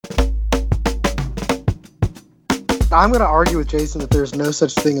I'm going to argue with Jason that there's no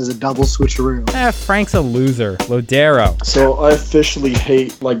such thing as a double switcheroo. Frank's a loser. Lodero. So I officially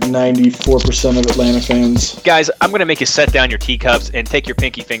hate like 94% of Atlanta fans. Guys, I'm going to make you set down your teacups and take your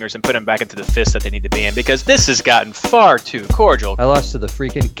pinky fingers and put them back into the fist that they need to be in, because this has gotten far too cordial. I lost to the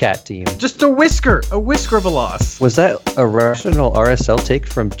freaking cat team. Just a whisker of a loss. Was that a rational RSL take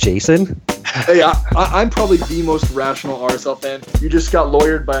from Jason? Hey, I'm probably the most rational RSL fan. You just got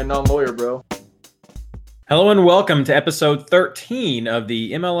lawyered by a non-lawyer, bro. Hello and welcome to episode 13 of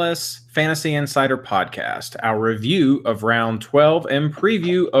the MLS Fantasy Insider Podcast, our review of round 12 and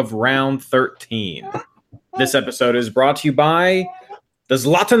preview of round 13. This episode is brought to you by the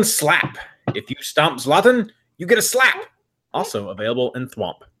Zlatan Slap. If you stomp Zlatan, you get a slap. Also available in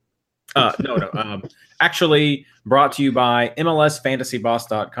Thwomp. Actually brought to you by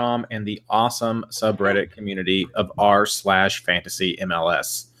MLSFantasyBoss.com and the awesome subreddit community of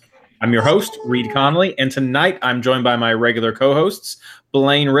r/FantasyMLS. I'm your host, Reed Conley, and tonight I'm joined by my regular co-hosts,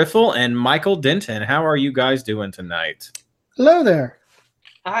 Blaine Riffle and Michael Denton. How are you guys doing tonight? Hello there.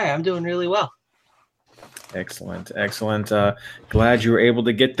 Hi, I'm doing really well. Excellent. Glad you were able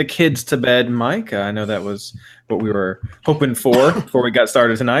to get the kids to bed, Mike. I know that was what we were hoping for before we got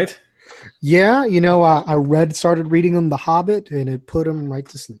started tonight. Yeah, I started reading them The Hobbit, and it put them right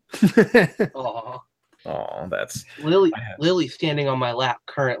to sleep. Oh, that's Lily's standing on my lap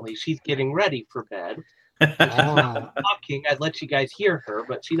currently. She's getting ready for bed. Talking, I'd let you guys hear her,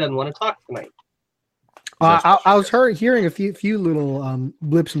 but she doesn't want to talk tonight. I was hearing a few little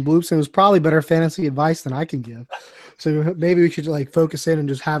blips and bloops, and it was probably better fantasy advice than I can give. So maybe we should focus in and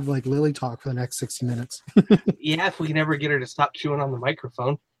just have Lily talk for the next 60 minutes. Yeah, if we can ever get her to stop chewing on the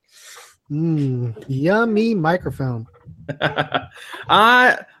microphone. Yummy microphone.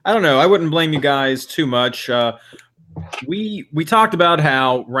 I don't know. I wouldn't blame you guys too much. We talked about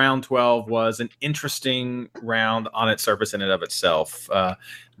how round 12 was an interesting round on its surface in and of itself.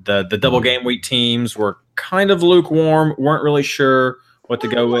 The double game week teams were kind of lukewarm, weren't really sure what to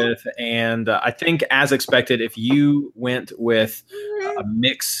go with. And I think, as expected, if you went with a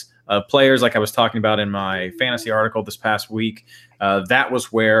mix of players like I was talking about in my fantasy article this past week, that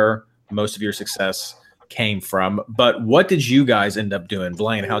was where most of your success came from. But what did you guys end up doing?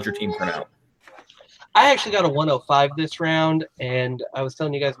 Blaine, how'd your team turn out? I actually got a 105 this round, and I was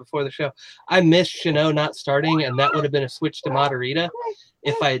telling you guys before the show, I missed Chanot not starting, and that would have been a switch to Matarrita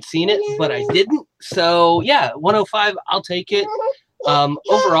if I had seen it, but I didn't. So, yeah, 105, I'll take it.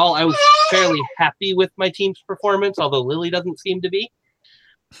 Overall, I was fairly happy with my team's performance, although Lily doesn't seem to be.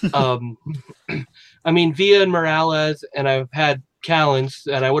 Villa and Morales, and I've had Callens,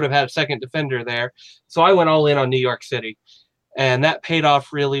 and I would have had a second defender there. So I went all in on New York City, and that paid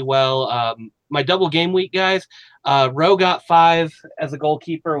off really well. My double game week guys, Rowe got 5 as a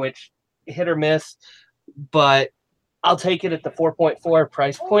goalkeeper, which hit or miss, but I'll take it at the 4.4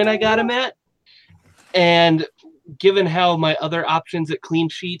 price point I got him at. And given how my other options at clean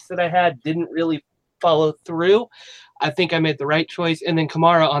sheets that I had didn't really follow through, I think I made the right choice. And then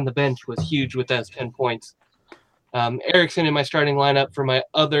Kamara on the bench was huge with those 10 points. Erickson in my starting lineup for my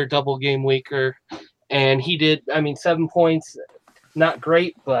other double game weeker, and he did, 7 points, not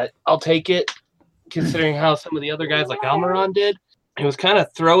great, but I'll take it considering how some of the other guys like Almiron did. It was kind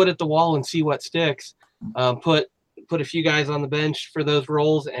of throw it at the wall and see what sticks. Put a few guys on the bench for those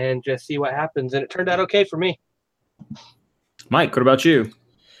roles and just see what happens, and it turned out okay for me. Mike, what about you?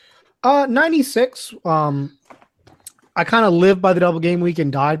 96. I kind of lived by the double game week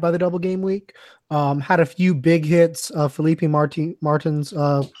and died by the double game week. Had a few big hits. Felipe Martins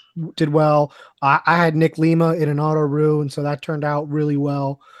did well. I had Nick Lima in an auto-roo, and so that turned out really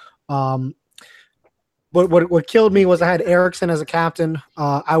well. But what killed me was I had Erickson as a captain.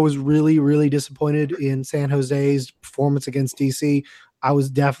 I was really, really disappointed in San Jose's performance against DC. I was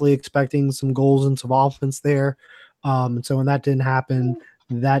definitely expecting some goals and some offense there. And so when that didn't happen,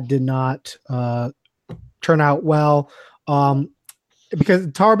 that did not turn out well.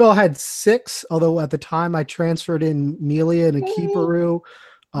 Because Tarbell had 6, although at the time I transferred in Melia and a keeperoo.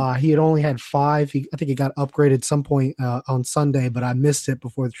 He had only had 5. I think he got upgraded some point on Sunday, but I missed it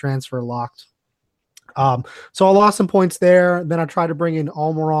before the transfer locked. So I lost some points there. Then I tried to bring in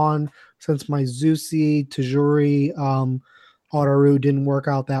Almiron since my Zusi, Tajuri, Autoroo didn't work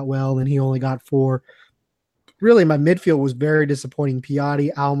out that well, and he only got 4. Really, my midfield was very disappointing.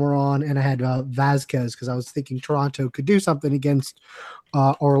 Piatti, Almiron, and I had Vasquez because I was thinking Toronto could do something against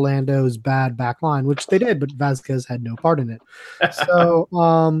Orlando's bad back line, which they did, but Vasquez had no part in it. So,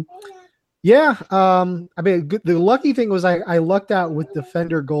 the lucky thing was I lucked out with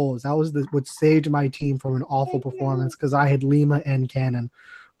defender goals. That was what saved my team from an awful performance because I had Lima and Cannon.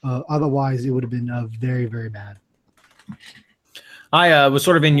 Otherwise, it would have been very, very bad. I was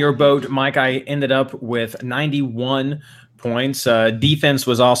sort of in your boat, Mike. I ended up with 91 points. Defense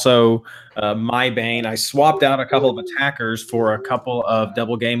was also my bane. I swapped out a couple of attackers for a couple of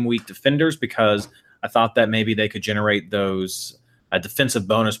double game week defenders because I thought that maybe they could generate those defensive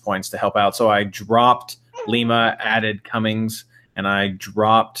bonus points to help out. So I dropped Lima, added Cummings, and I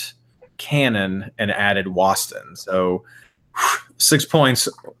dropped Cannon and added Waston. So 6 points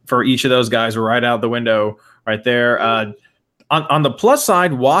for each of those guys were right out the window right there. On the plus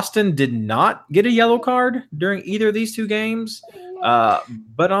side, Waston did not get a yellow card during either of these two games.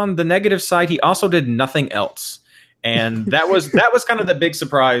 But on the negative side, he also did nothing else. And that was kind of the big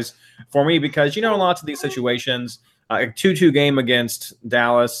surprise for me because, in lots of these situations, a 2-2 game against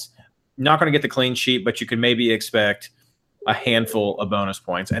Dallas, not going to get the clean sheet, but you can maybe expect a handful of bonus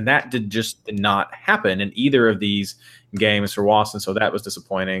points. And that did not happen in either of these games for Waston. So that was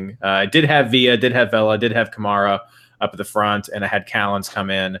disappointing. I did have Villa, did have Vela, did have Kamara up at the front, and I had Callens come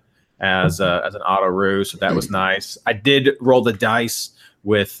in as an auto roo, so that was nice. I did roll the dice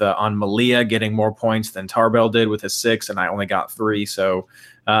with on Malia getting more points than Tarbell did with his 6, and I only got 3, so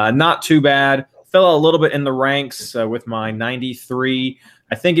not too bad. Fell a little bit in the ranks with my 93.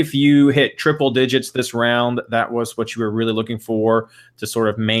 I think if you hit triple digits this round, that was what you were really looking for to sort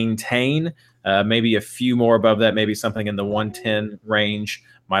of maintain. Maybe a few more above that, maybe something in the 110 range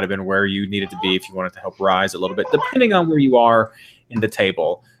might have been where you needed to be if you wanted to help rise a little bit, depending on where you are in the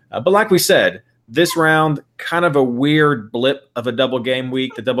table. But like we said, this round, kind of a weird blip of a double game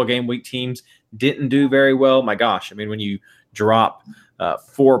week. The double game week teams didn't do very well. My gosh, I mean, when you drop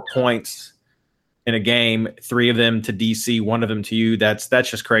 4 points in a game, 3 of them to DC, 1 of them to you, that's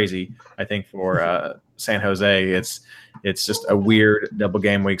just crazy, I think, for San Jose. It's just a weird double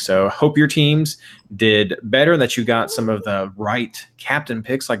game week. So hope your teams did better, that you got some of the right captain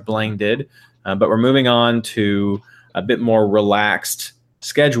picks like Blaine did. But we're moving on to a bit more relaxed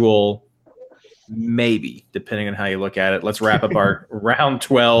schedule, maybe, depending on how you look at it. Let's wrap up our round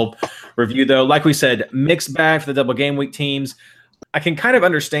 12 review, though. Like we said, mixed bag for the double game week teams. I can kind of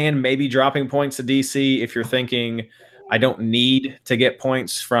understand maybe dropping points to DC if you're thinking, I don't need to get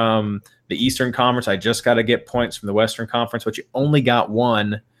points from the Eastern Conference. I just got to get points from the Western Conference, but you only got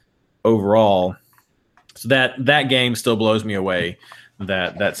 1 overall. So that game still blows me away,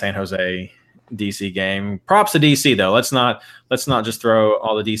 that San Jose DC game. Props to DC, though. Let's not just throw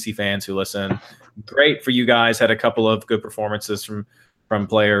all the DC fans who listen. Great for you guys. Had a couple of good performances from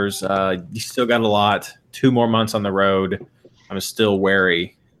players. You still got a lot. 2 more months on the road. I'm still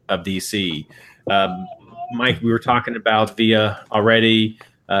wary of DC. Mike, we were talking about Villa already.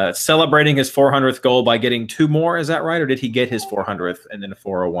 Celebrating his 400th goal by getting 2 more. Is that right? Or did he get his 400th and then a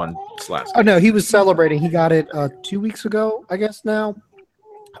 401 last? Oh, no, he was celebrating. He got it 2 weeks ago, I guess now.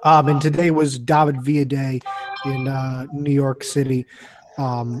 And today was David Villa Day in New York City.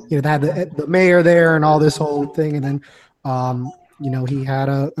 They had the mayor there and all this whole thing. And then, he had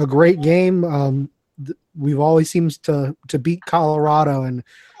a great game. We've always seems to beat Colorado, and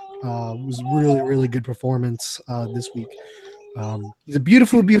it was really, really good performance this week. He's a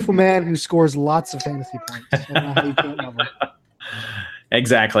beautiful, beautiful man who scores lots of fantasy points. I don't know how you can't love him.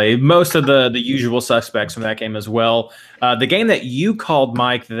 Exactly. Most of the usual suspects from that game as well. The game that you called,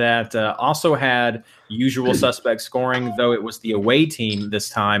 Mike, that also had usual suspects scoring, though it was the away team this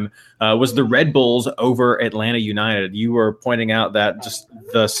time, was the Red Bulls over Atlanta United. You were pointing out that just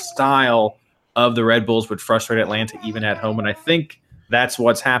the style of the Red Bulls would frustrate Atlanta even at home, and I think that's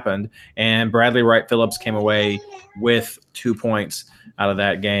what's happened. And Bradley Wright Phillips came away with 2 points out of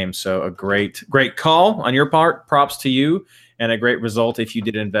that game. So a great call on your part. Props to you, and a great result if you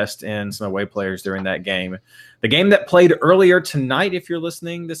did invest in some away players during that game. The game that played earlier tonight, if you're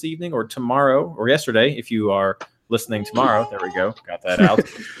listening this evening, or tomorrow, or yesterday, if you are listening tomorrow. There we go. Got that out.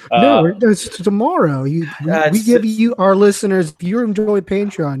 No, it's tomorrow. We give you, our listeners, if you enjoy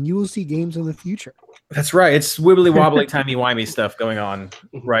Patreon, you will see games in the future. That's right. It's wibbly wobbly, timey wimey stuff going on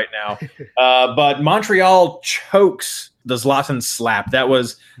right now. But Montreal chokes the Zlatan slap. That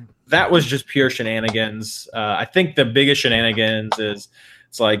was just pure shenanigans. I think the biggest shenanigans is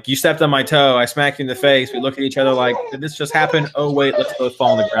it's like, you stepped on my toe, I smacked you in the face. We look at each other like, did this just happen? Oh wait, let's both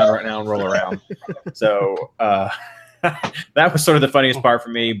fall on the ground right now and roll around. So that was sort of the funniest part for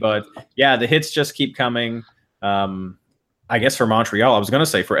me. But yeah, the hits just keep coming. I guess for Montreal, I was going to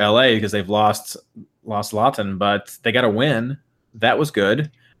say for LA because they've lost Lawton, but they got a win. That was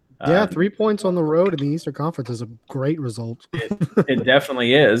good. Yeah, 3 points on the road in the Eastern Conference is a great result. It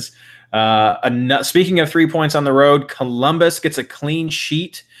definitely is. Speaking of 3 points on the road, Columbus gets a clean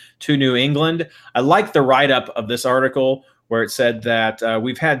sheet to New England. I like the write-up of this article where it said that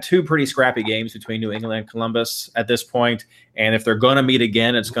we've had two pretty scrappy games between New England and Columbus at this point, and if they're going to meet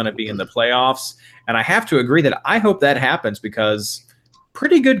again, it's going to be in the playoffs. And I have to agree that I hope that happens because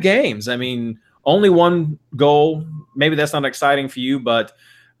pretty good games. I mean, only one goal. Maybe that's not exciting for you, but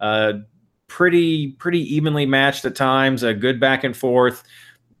pretty evenly matched at times. A good back and forth.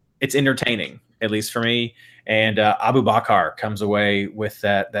 It's entertaining, at least for me. And Abu Bakar comes away with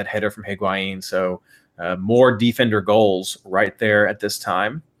that header from Higuain. So more defender goals right there at this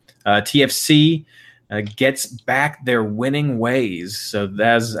time. TFC gets back their winning ways. So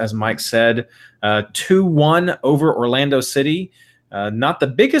as Mike said, 2-1 over Orlando City. Not the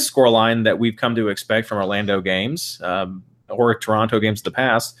biggest scoreline that we've come to expect from Orlando games or Toronto games in the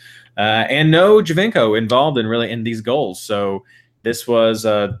past. And no Javinko involved in these goals. So this was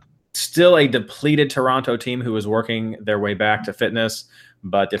still a depleted Toronto team who is working their way back to fitness.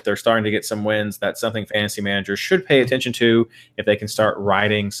 But if they're starting to get some wins, that's something fantasy managers should pay attention to if they can start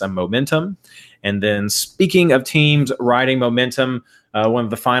riding some momentum. And then speaking of teams riding momentum, one of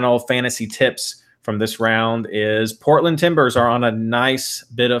the final fantasy tips from this round is Portland Timbers are on a nice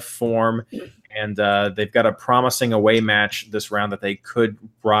bit of form, and they've got a promising away match this round that they could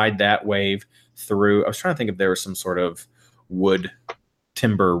ride that wave through. I was trying to think if there was some sort of wood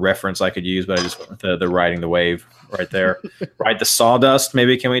timber reference I could use, but I just went with the riding the wave right there. Ride the sawdust,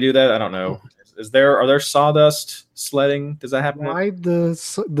 maybe. Can we do that? I don't know. Are there sawdust sledding? Does that happen? Ride the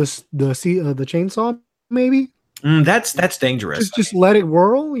chainsaw, maybe. That's dangerous. Just let it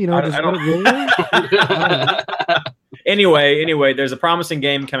whirl. Anyway, there's a promising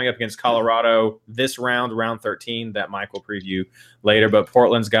game coming up against Colorado this round 13, that Mike will preview later. But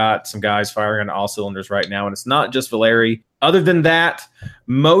Portland's got some guys firing on all cylinders right now, and it's not just Valeri. Other than that,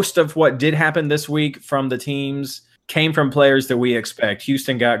 most of what did happen this week from the teams came from players that we expect.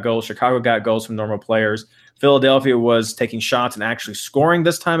 Houston got goals. Chicago got goals from normal players. Philadelphia was taking shots and actually scoring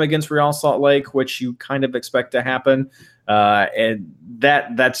this time against Real Salt Lake, which you kind of expect to happen. And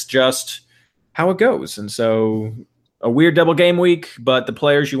that's just how it goes. And so a weird double game week, but the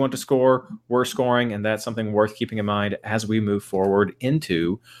players you want to score were scoring, and that's something worth keeping in mind as we move forward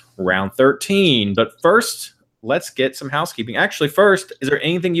into round 13. But first, let's get some housekeeping. Actually, first, is there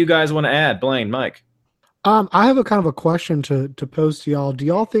anything you guys want to add? Blaine, Mike? I have a kind of a question to pose to y'all. Do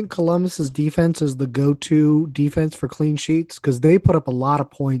y'all think Columbus's defense is the go-to defense for clean sheets? Because they put up a lot of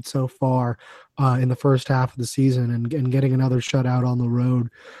points so far in the first half of the season, and getting another shutout on the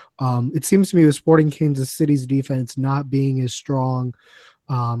road. It seems to me with Sporting Kansas City's defense not being as strong,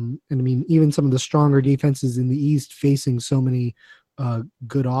 and I mean even some of the stronger defenses in the East facing so many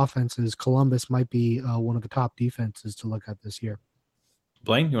good offenses, Columbus might be one of the top defenses to look at this year.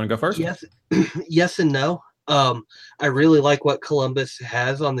 Blaine, you want to go first? Yes, yes and no. I really like what Columbus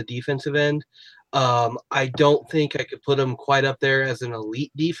has on the defensive end. I don't think I could put them quite up there as an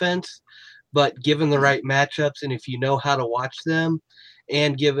elite defense, but given the right matchups and if you know how to watch them,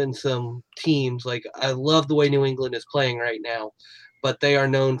 and given some teams, like I love the way New England is playing right now, but they are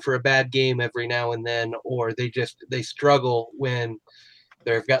known for a bad game every now and then, or they struggle when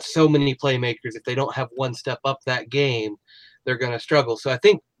they've got so many playmakers. If they don't have one step up that game, they're going to struggle. So I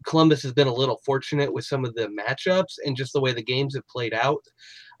think Columbus has been a little fortunate with some of the matchups and just the way the games have played out.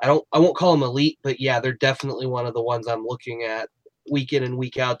 I won't call them elite, but yeah, they're definitely one of the ones I'm looking at week in and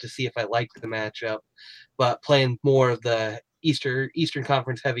week out to see if I like the matchup. But playing more of the Eastern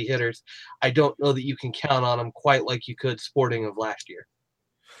Conference heavy hitters, I don't know that you can count on them quite like you could Sporting of last year.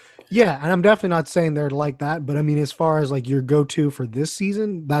 Yeah, and I'm definitely not saying they're like that, but I mean, as far as like your go-to for this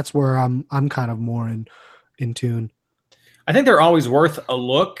season, that's where I'm kind of more in tune. I think they're always worth a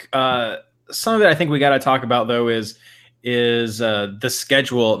look. Some of it I think we got to talk about, though, is the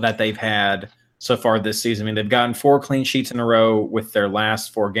schedule that they've had so far this season. I mean, they've gotten 4 clean sheets in a row with their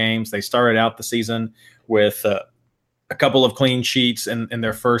last 4 games. They started out the season with a couple of clean sheets in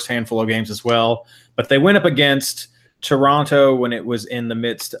their first handful of games as well. But they went up against Toronto when it was in the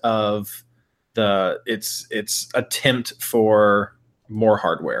midst of its attempt for more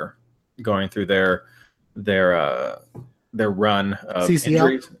hardware going through their run of CCL?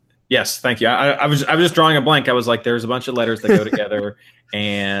 Injuries. Yes, thank you. I was just drawing a blank. I was like, there's a bunch of letters that go together,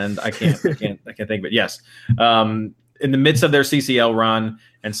 and I can't think of it. Yes, in the midst of their CCL run,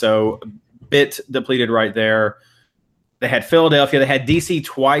 and so a bit depleted right there. They had Philadelphia. They had DC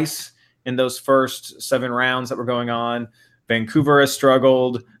twice in those first 7 rounds that were going on. Vancouver has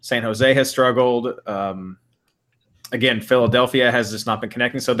struggled. San Jose has struggled. Again, Philadelphia has just not been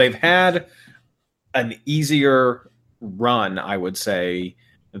connecting. So they've had an easier run, I would say,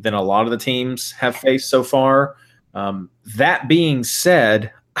 than a lot of the teams have faced so far. That being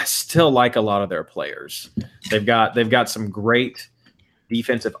said, I still like a lot of their players. They've got some great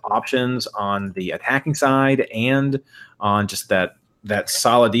defensive options on the attacking side and on just that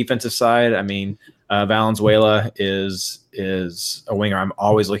solid defensive side. I mean, Valenzuela is a winger I'm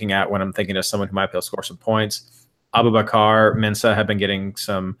always looking at when I'm thinking of someone who might be able to score some points. Abubakar, Mensah have been getting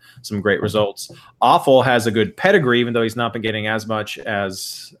some great results. Awful has a good pedigree, even though he's not been getting as much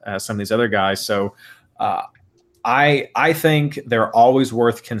as some of these other guys. So I think they're always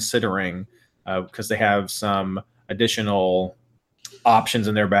worth considering because they have some additional options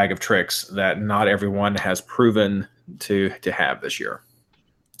in their bag of tricks that not everyone has proven to have this year.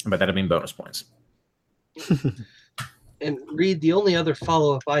 But that'll mean bonus points. And Reed, the only other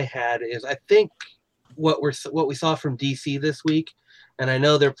follow-up I had is I think what we saw from DC this week, and I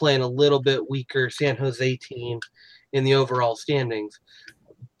know they're playing a little bit weaker San Jose team in the overall standings,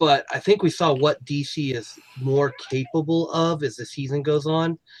 but I think we saw what DC is more capable of as the season goes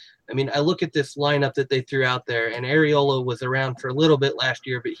on. I mean, I look at this lineup that they threw out there, and Arriola was around for a little bit last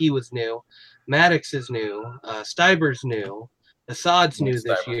year, but he was new. Maddox is new. Steiber's new. Assad's new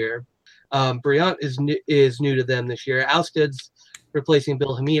this year. Briant is new to them this year. Ousted's replacing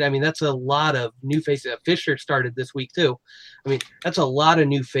Bill Hamid. I mean, that's a lot of new faces. Fisher started this week too. I mean, that's a lot of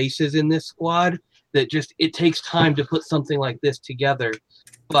new faces in this squad that just it takes time to put something like this together.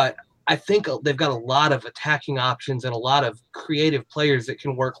 But I think they've got a lot of attacking options and a lot of creative players that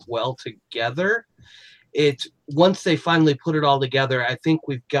can work well together. It's once they finally put it all together, I think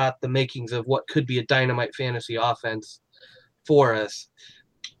we've got the makings of what could be a dynamite fantasy offense for us.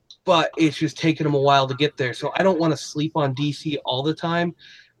 But it's just taken them a while to get there. So I don't want to sleep on DC all the time.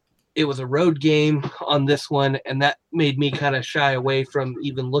 It was a road game on this one, and that made me kind of shy away from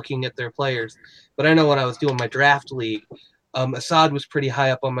even looking at their players. But I know when I was doing my draft league, Assad was pretty high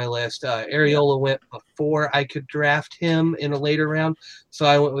up on my list. Arriola went before I could draft him in a later round, so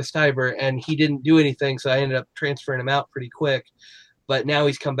I went with Steiber, and he didn't do anything, so I ended up transferring him out pretty quick. But now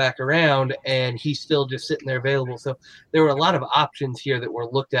he's come back around, and he's still just sitting there available. So there were a lot of options here that were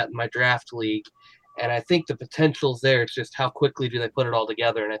looked at in my draft league, and I think the potential's there. It's just how quickly do they put it all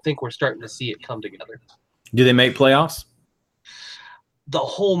together, and I think we're starting to see it come together. Do they make playoffs? The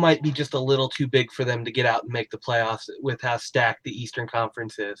hole might be just a little too big for them to get out and make the playoffs with how stacked the Eastern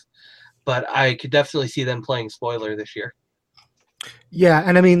Conference is. But I could definitely see them playing spoiler this year. Yeah,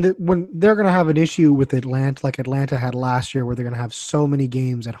 and I mean, when they're going to have an issue with Atlanta, like Atlanta had last year, where they're going to have so many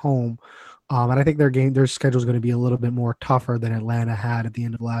games at home, and I think their schedule is going to be a little bit more tougher than Atlanta had at the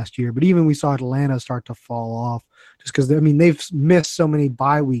end of last year. But even we saw Atlanta start to fall off just because, I mean, they've missed so many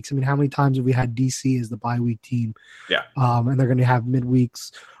bye weeks. I mean, how many times have we had DC as the bye week team? Yeah. And they're going to have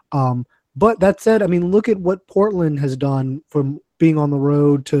midweeks. But that said, I mean, look at what Portland has done from being on the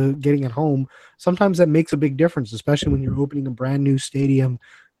road to getting at home. Sometimes that makes a big difference, especially when you're opening a brand new stadium.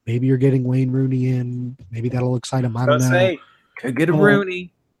 Maybe you're getting Wayne Rooney in. Maybe that'll excite him. I don't know. Could get a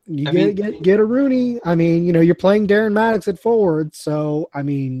Rooney. You get a Rooney. I mean, you know, you're playing Darren Maddox at forward, so I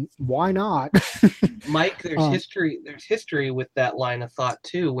mean, why not? Mike, there's history. There's history with that line of thought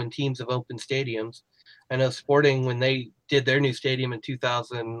too. When teams have opened stadiums, I know Sporting, when they did their new stadium in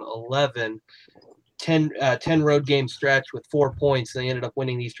 2011, 10 road game stretch with 4 points, and they ended up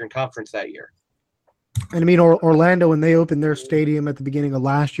winning the Eastern Conference that year. And I mean, Orlando, when they opened their stadium at the beginning of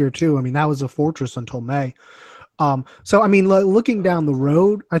last year too, I mean, that was a fortress until May. So I mean, looking down the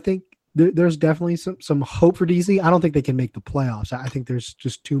road, I think there's definitely some hope for DC. I don't think they can make the playoffs. I think there's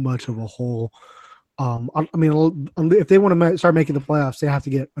just too much of a hole. I mean, if they want to start making the playoffs, they have to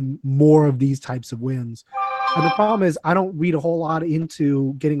get more of these types of wins. And the problem is, I don't read a whole lot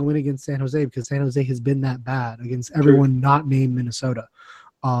into getting a win against San Jose because San Jose has been that bad against everyone not named Minnesota.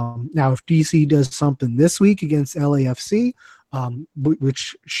 Now, if DC does something this week against LAFC,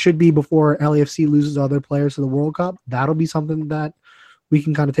 which should be before LAFC loses other players to the World Cup, that'll be something that we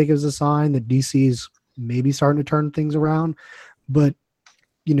can kind of take as a sign that DC is maybe starting to turn things around. But,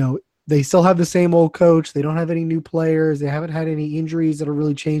 you know, they still have the same old coach. They don't have any new players. They haven't had any injuries that'll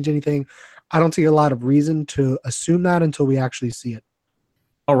really change anything. I don't see a lot of reason to assume that until we actually see it.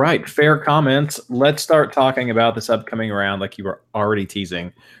 All right, fair comments. Let's start talking about this upcoming round like you were already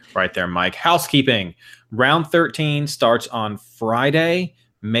teasing right there, Mike. Housekeeping. Round 13 starts on Friday,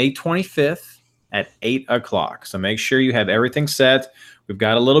 May 25th at 8 o'clock. So make sure you have everything set. We've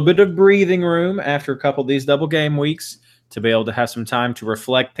got a little bit of breathing room after a couple of these double game weeks to be able to have some time to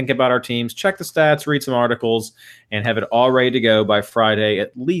reflect, think about our teams, check the stats, read some articles, and have it all ready to go by Friday,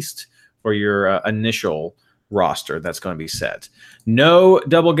 at least for your initial roster that's going to be set. No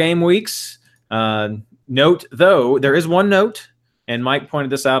double game weeks. Note, though, there is one note, and Mike pointed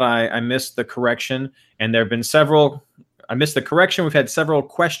this out. I missed the correction, and there have been several I missed the correction. We've had several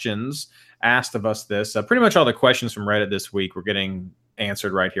questions asked of us this. Pretty much all the questions from Reddit this week we're getting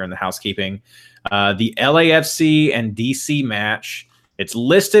answered right here in the housekeeping. The LAFC and DC match, it's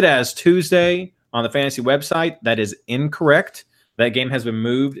listed as Tuesday on the fantasy website. That is incorrect. That game has been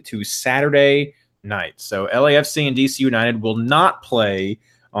moved to Saturday night. So LAFC and DC United will not play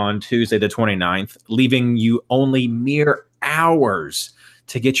on Tuesday the 29th, leaving you only mere hours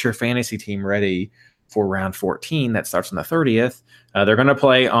to get your fantasy team ready for round 14 that starts on the 30th. They're going to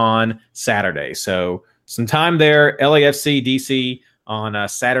play on Saturday. So some time there, LAFC, DC on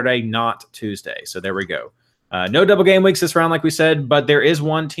Saturday, not Tuesday. So there we go. No double game weeks this round, like we said, but there is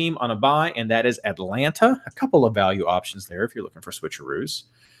one team on a bye, and that is Atlanta. A couple of value options there if you're looking for switcheroos.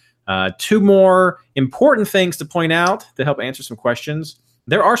 Two more important things to point out to help answer some questions.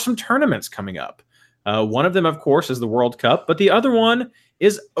 There are some tournaments coming up. One of them, of course, is the World Cup, but the other one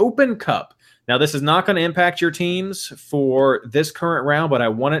is Open Cup. Now, this is not going to impact your teams for this current round, but I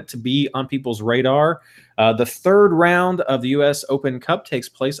want it to be on people's radar. The third round of the U.S. Open Cup takes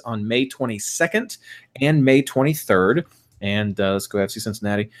place on May 22nd and May 23rd. And let's go FC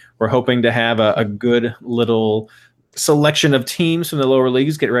Cincinnati. We're hoping to have a good little selection of teams from the lower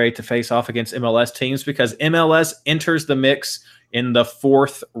leagues get ready to face off against MLS teams, because MLS enters the mix in the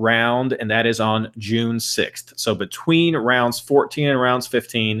fourth round, and that is on June 6th. So between rounds 14 and rounds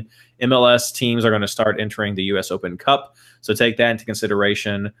 15, MLS teams are going to start entering the U.S. Open Cup. So take that into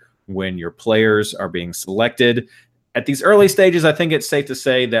consideration when your players are being selected. At these early stages, I think it's safe to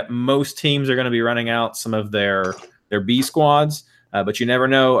say that most teams are going to be running out some of their B squads, but you never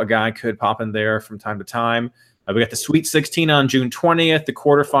know. A guy could pop in there from time to time. We got the Sweet 16 on June 20th, the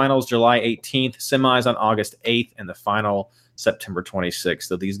quarterfinals July 18th, semis on August 8th, and the final September 26th.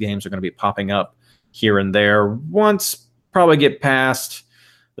 So these games are going to be popping up here and there. Once probably get past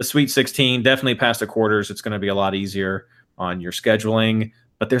the Sweet 16, definitely past the quarters, it's going to be a lot easier on your scheduling.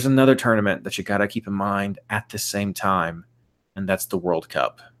 But there's another tournament that you got to keep in mind at the same time, and that's the World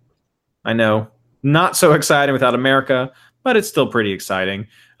Cup. I know, not so exciting without America, but it's still pretty exciting.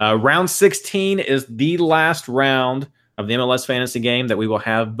 Round 16 is the last round of the MLS fantasy game that we will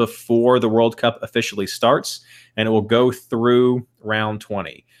have before the World Cup officially starts, and it will go through round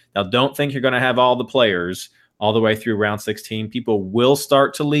 20. Now, don't think you're going to have all the players all the way through round 16. People will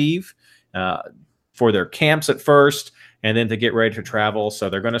start to leave for their camps at first, and then to get ready to travel. So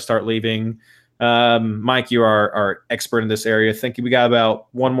they're going to start leaving. Mike, you are our expert in this area. Thinking we got about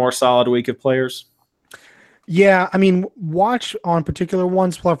one more solid week of players. Yeah, I mean, watch on particular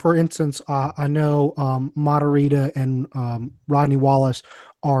ones. For instance, I know Matarrita and Rodney Wallace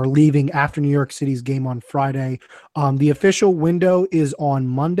are leaving after New York City's game on Friday. The official window is on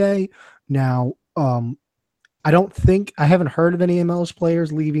Monday. Now, I haven't heard of any MLS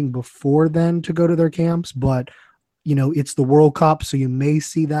players leaving before then to go to their camps, but, you know, it's the World Cup, so you may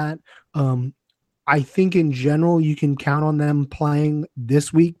see that. I think in general you can count on them playing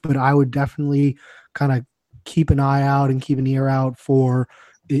this week, but I would definitely kind of keep an eye out and keep an ear out for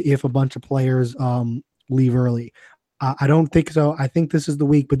if a bunch of players leave early. I don't think so. I think this is the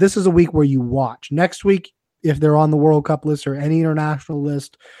week, but this is a week where you watch. Next week, if they're on the World Cup list or any international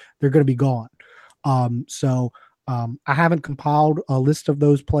list, they're going to be gone. I haven't compiled a list of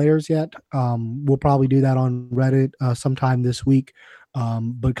those players yet. We'll probably do that on Reddit sometime this week.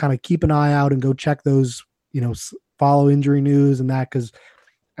 But kind of keep an eye out and go check those, follow injury news and that, because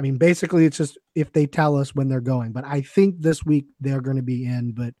I mean, basically it's just if they tell us when they're going. But I think this week they're going to be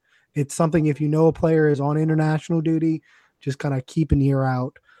in. But it's something, if you know a player is on international duty, just kind of keep an ear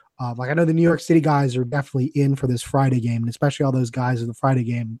out. Like I know the New York City guys are definitely in for this Friday game, and especially all those guys in the Friday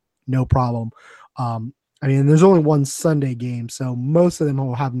game, no problem. I mean, there's only one Sunday game, so most of them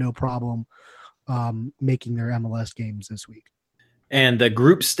will have no problem making their MLS games this week. And the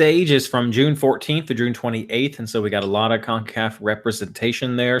group stage is from June 14th to June 28th, and so we got a lot of CONCACAF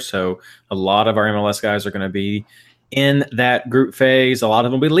representation there. So a lot of our MLS guys are going to be in that group phase. A lot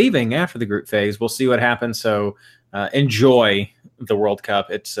of them will be leaving after the group phase. We'll see what happens. So enjoy the World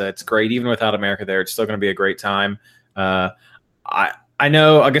Cup. It's great. Even without America there, it's still going to be a great time. I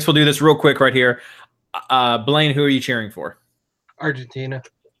know. I guess we'll do this real quick right here. Blaine, who are you cheering for? Argentina.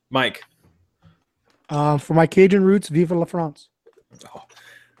 Mike? For my Cajun roots, Viva la France. Oh,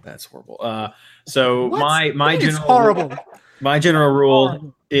 that's horrible. So my general horrible. My general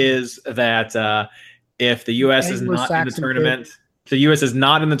rule is that if the U.S. is not in the tournament, the U.S. is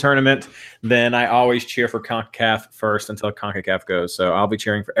not in the tournament, then I always cheer for CONCACAF first until CONCACAF goes. So I'll be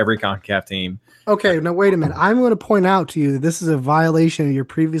cheering for every CONCACAF team. Okay, now wait a minute. I'm going to point out to you that this is a violation of your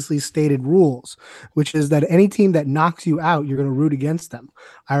previously stated rules, which is that any team that knocks you out, you're going to root against them.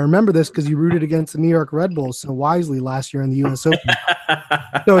 I remember this because you rooted against the New York Red Bulls so wisely last year in the U.S. Open.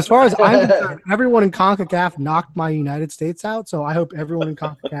 So as far as I'm concerned, everyone in CONCACAF knocked my United States out, so I hope everyone in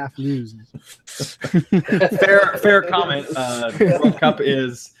CONCACAF loses. Fair comment.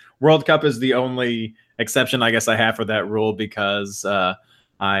 World Cup is the only exception I guess I have for that rule because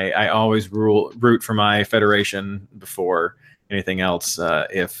I always root for my federation before anything else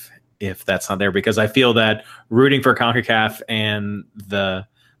if that's not there, because I feel that rooting for CONCACAF and the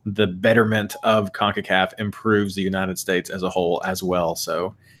betterment of CONCACAF improves the United States as a whole as well.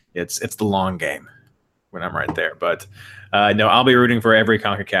 So it's the long game when I'm right there. But no, I'll be rooting for every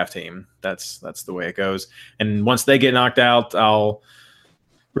CONCACAF team. That's the way it goes. And once they get knocked out, I'll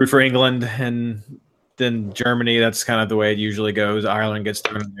root for England, and then Germany. That's kind of the way it usually goes. Ireland gets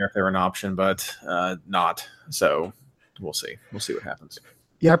thrown in there if they're an option, but not. So we'll see. We'll see what happens.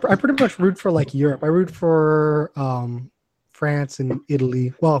 Yeah, I pretty much root for like Europe. I root for France and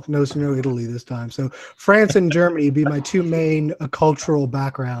Italy. Well, no Italy this time. So France and Germany would be my two main cultural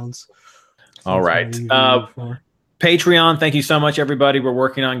backgrounds. So all right. Patreon, thank you so much, everybody. We're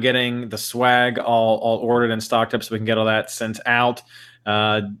working on getting the swag all ordered and stocked up so we can get all that sent out.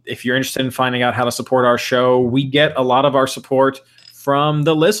 If you're interested in finding out how to support our show, we get a lot of our support from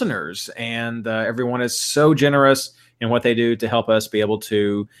the listeners, and everyone is so generous in what they do to help us be able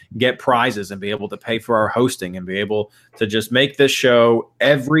to get prizes and be able to pay for our hosting and be able to just make this show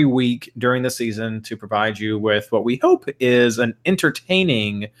every week during the season to provide you with what we hope is an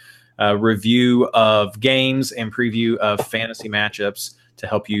entertaining review of games and preview of fantasy matchups to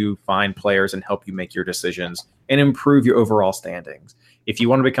help you find players and help you make your decisions and improve your overall standings. If you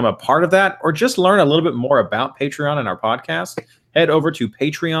want to become a part of that or just learn a little bit more about Patreon and our podcast, head over to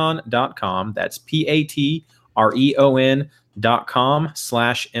patreon.com. That's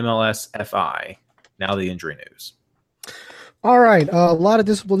patreon.com/MLSFI. Now the injury news. All right, a lot of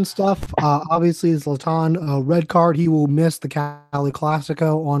discipline stuff. Obviously, Zlatan, red card. He will miss the Cali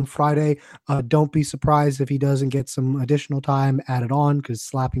Clasico on Friday. Don't be surprised if he doesn't get some additional time added on, because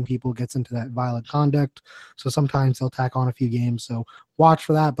slapping people gets into that violent conduct. So sometimes they'll tack on a few games. So watch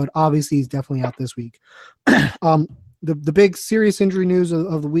for that. But obviously, he's definitely out this week. The big serious injury news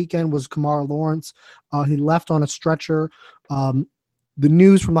of the weekend was Kemar Lawrence. He left on a stretcher. The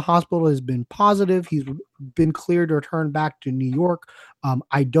news from the hospital has been positive. He's been cleared to return back to New York.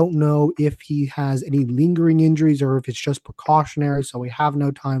 I don't know if he has any lingering injuries or if it's just precautionary, so we have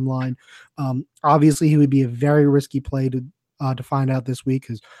no timeline. Obviously, he would be a very risky play to find out this week,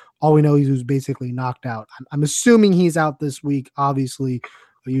 because all we know is he was basically knocked out. I'm assuming he's out this week. Obviously,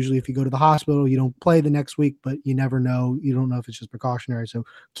 usually if you go to the hospital, you don't play the next week, but you never know. You don't know if it's just precautionary, so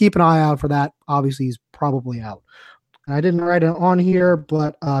keep an eye out for that. Obviously, he's probably out. I didn't write it on here,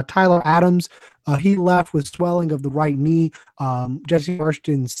 but Tyler Adams, he left with swelling of the right knee. Jesse Marsh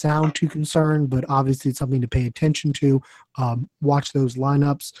didn't sound too concerned, but obviously it's something to pay attention to. Watch those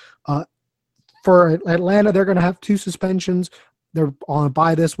lineups. For Atlanta, they're going to have two suspensions. They're on a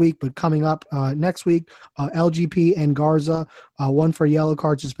bye this week, but coming up next week, LGP and Garza, one for a yellow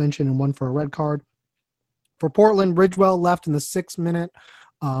card suspension and one for a red card. For Portland, Bridgewell left in the 6th minute.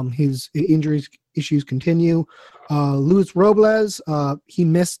 His injuries issues continue. Luis Robles, he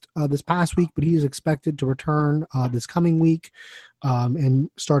missed this past week, but he is expected to return this coming week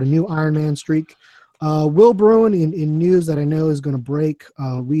and start a new Ironman streak. Will Bruin, in news that I know is going to break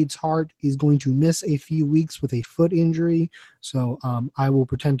Reed's heart, is going to miss a few weeks with a foot injury. So I will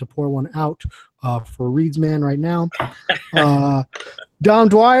pretend to pour one out for Reed's man right now. Dom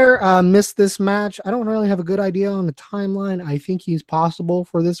Dwyer missed this match. I don't really have a good idea on the timeline. I think he's possible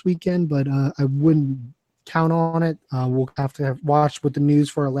for this weekend, but I wouldn't count on it. We'll have to watch what the news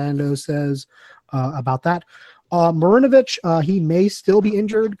for Orlando says about that. Marinovic, he may still be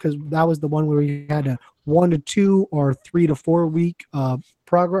injured, because that was the one where he had a 1 to 2 or 3 to 4 week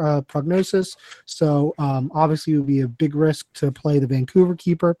prognosis. So obviously it would be a big risk to play the Vancouver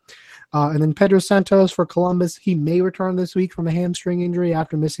keeper. And then Pedro Santos for Columbus, he may return this week from a hamstring injury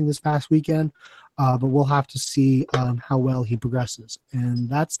after missing this past weekend, but we'll have to see how well he progresses. And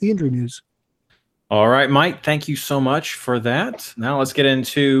that's the injury news. All right, Mike, thank you so much for that. Now let's get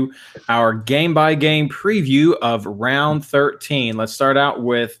into our game-by-game preview of round 13. Let's start out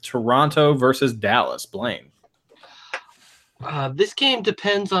with Toronto versus Dallas. Blaine. This game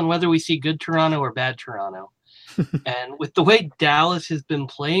depends on whether we see good Toronto or bad Toronto. And with the way Dallas has been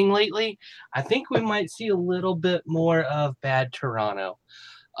playing lately, I think we might see a little bit more of bad Toronto.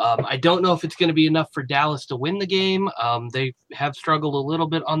 I don't know if it's going to be enough for Dallas to win the game. They have struggled a little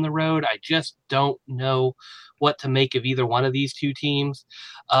bit on the road. I just don't know what to make of either one of these two teams.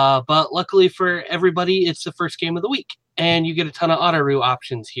 But luckily for everybody, it's the first game of the week, and you get a ton of Ottaru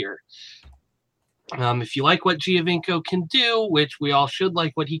options here. If you like what Giovinco can do, which we all should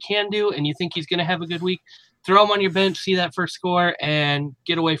like what he can do, and you think he's going to have a good week, throw him on your bench, see that first score, and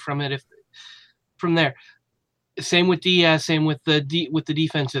get away from it from there. Same with Diaz, same with the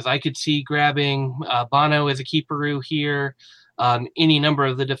defenses. I could see grabbing Bono as a keeperoo here. Any number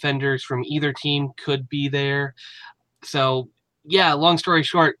of the defenders from either team could be there. So, yeah, long story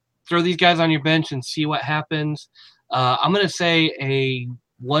short, throw these guys on your bench and see what happens. I'm going to say a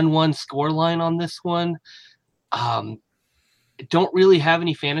 1-1 score line on this one. Don't really have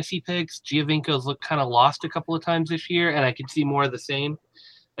any fantasy picks. Giovinco's looked kind of lost a couple of times this year, and I could see more of the same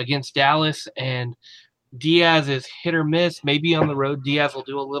against Dallas. And Diaz is hit or miss. Maybe on the road Diaz will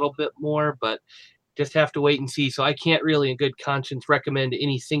do a little bit more, but just have to wait and see. So I can't really in good conscience recommend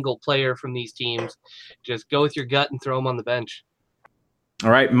any single player from these teams. Just go with your gut and throw them on the bench. All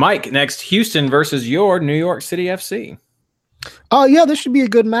right, Mike, next Houston versus your New York City FC. Oh, yeah, this should be a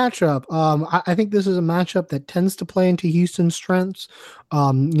good matchup. I think this is a matchup that tends to play into Houston's strengths.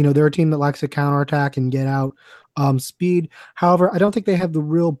 They're a team that likes to counterattack and get out speed. However, I don't think they have the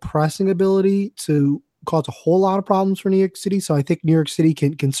real pressing ability to cause a whole lot of problems for New York City. So I think New York City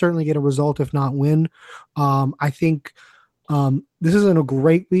can certainly get a result, if not win. I think this isn't a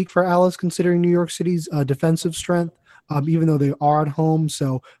great week for Alice, considering New York City's defensive strength, even though they are at home.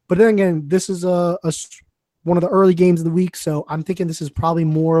 So, but then again, this is one of the early games of the week, so I'm thinking this is probably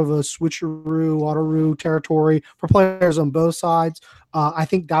more of a switcheroo, Ottaru territory for players on both sides. I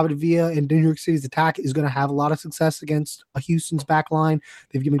think David Villa and New York City's attack is going to have a lot of success against Houston's back line.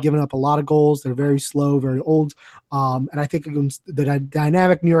 They've been giving up a lot of goals. They're very slow, very old. And I think against the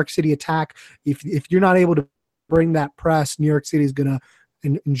dynamic New York City attack, if you're not able to bring that press, New York City is going to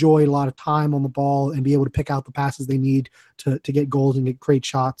enjoy a lot of time on the ball and be able to pick out the passes they need to get goals and get great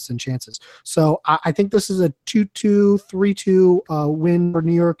shots and chances. So I think this is a 2-2, 3-2 win for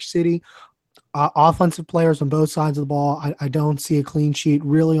New York City. Offensive players on both sides of the ball. I don't see a clean sheet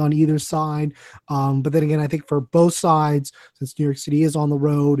really on either side. But then again, I think for both sides, since New York City is on the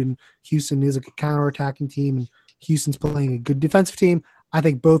road and Houston is a counterattacking team and Houston's playing a good defensive team, I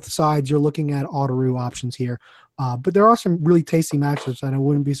think both sides you're looking at Ottaru options here. But there are some really tasty matchups, and I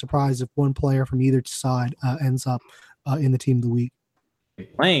wouldn't be surprised if one player from either side ends up in the team of the week.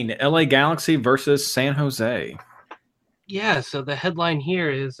 Playing LA Galaxy versus San Jose. Yeah, so the headline here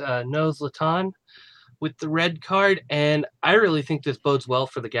is no Zlatan with the red card, and I really think this bodes well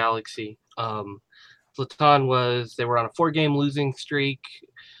for the Galaxy. Zlatan they were on a 4-game losing streak.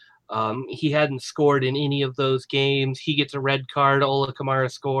 He hadn't scored in any of those games. He gets a red card. Ola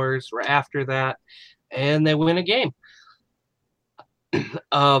Kamara scores after that, and they win a game.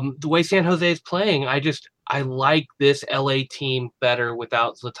 The way San Jose is playing, I like this LA team better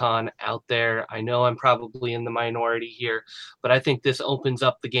without Zlatan out there. I know I'm probably in the minority here, but I think this opens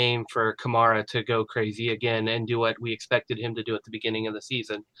up the game for Kamara to go crazy again and do what we expected him to do at the beginning of the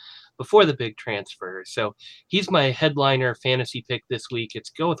season before the big transfer. So he's my headliner fantasy pick this week. It's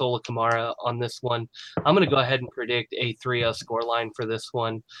go with Ola Kamara on this one. I'm going to go ahead and predict a 3-0 scoreline for this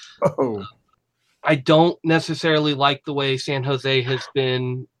one. Oh. I don't necessarily like the way San Jose has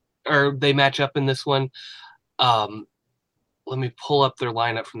been, or they match up in this one. Let me pull up their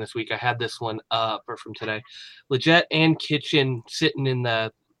lineup from this week. I had this one up or from today. Leggett and Kitchen sitting in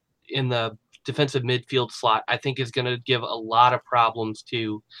the defensive midfield slot, I think is going to give a lot of problems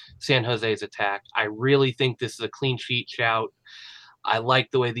to San Jose's attack. I really think this is a clean sheet shout. I like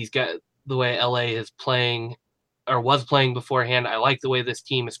the way the way LA is playing or was playing beforehand. I like the way this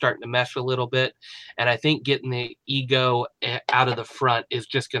team is starting to mesh a little bit. And I think getting the ego out of the front is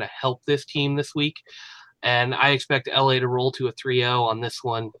just going to help this team this week. And I expect LA to roll to a 3-0 on this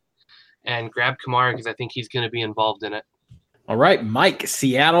one and grab Kamara because I think he's going to be involved in it. All right, Mike,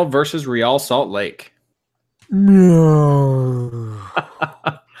 Seattle versus Real Salt Lake. No.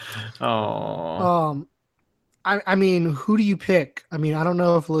 Oh. I mean, who do you pick? I mean, I don't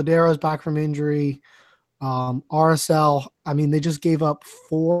know if Lodero's back from injury. RSL, I mean, they just gave up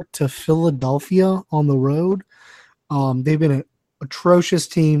 4 to Philadelphia on the road. They've been an atrocious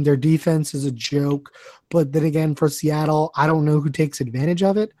team. Their defense is a joke. But then again, for Seattle, I don't know who takes advantage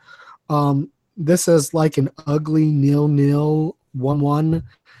of it. This is like an ugly 0-0, 1-1.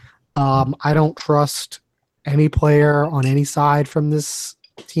 I don't trust any player on any side from this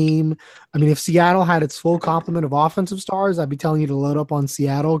team. I mean, if Seattle had its full complement of offensive stars, I'd be telling you to load up on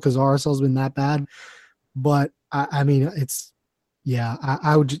Seattle because RSL's been that bad. But I mean,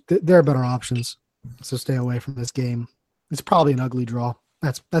 I would. There are better options, so stay away from this game. It's probably an ugly draw.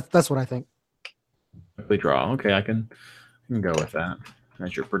 That's what I think. Ugly draw. Okay, I can go with that.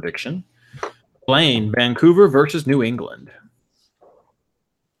 That's your prediction. Blaine, Vancouver versus New England.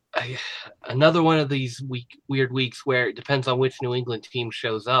 Another one of these weird weeks where it depends on which New England team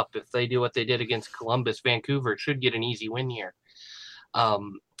shows up. If they do what they did against Columbus, Vancouver should get an easy win here.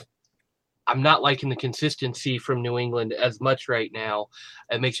 I'm not liking the consistency from New England as much right now.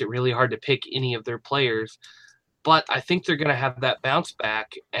 It makes it really hard to pick any of their players. But I think they're going to have that bounce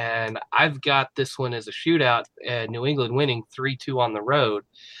back, and I've got this one as a shootout, New England winning 3-2 on the road.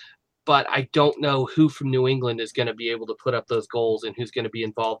 But I don't know who from New England is going to be able to put up those goals and who's going to be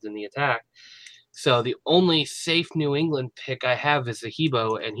involved in the attack. So the only safe New England pick I have is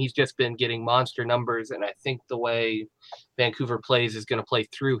Zahibo, and he's just been getting monster numbers, and I think the way Vancouver plays is going to play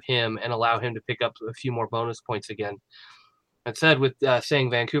through him and allow him to pick up a few more bonus points again. That said, with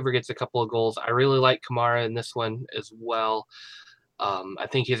saying Vancouver gets a couple of goals, I really like Kamara in this one as well. I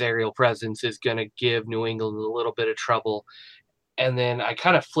think his aerial presence is going to give New England a little bit of trouble. And then I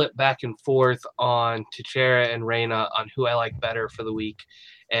kind of flip back and forth on Teixeira and Reyna on who I like better for the week.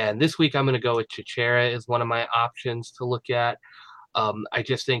 And this week I'm going to go with Teixeira as one of my options to look at. I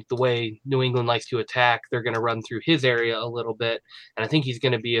just think the way New England likes to attack, they're going to run through his area a little bit. And I think he's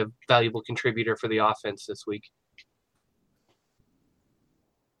going to be a valuable contributor for the offense this week.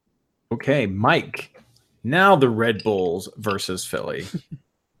 Okay, Mike. Now the Red Bulls versus Philly.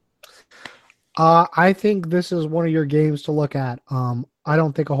 I think this is one of your games to look at. I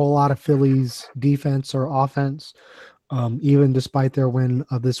don't think a whole lot of Philly's defense or offense, even despite their win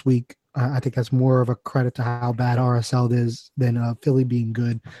this week. I think that's more of a credit to how bad RSL is than Philly being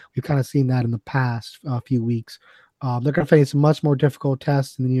good. We've kind of seen that in the past few weeks. They're going to face a much more difficult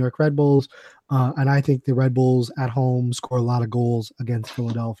test in the New York Red Bulls, and I think the Red Bulls at home score a lot of goals against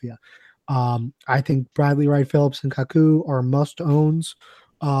Philadelphia. I think Bradley Wright Phillips and Kaku are must-owns.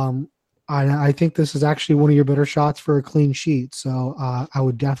 I think this is actually one of your better shots for a clean sheet. So I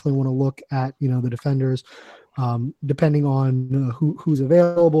would definitely want to look at the defenders, depending on who's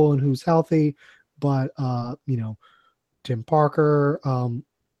available and who's healthy. But Tim Parker,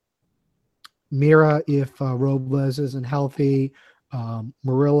 Mira if Robles isn't healthy,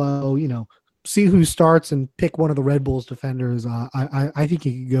 Murillo. See who starts and pick one of the Red Bulls defenders. I think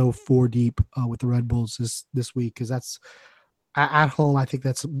you could go 4 deep with the Red Bulls this week because that's. At home, I think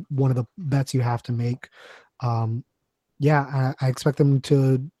that's one of the bets you have to make. I expect them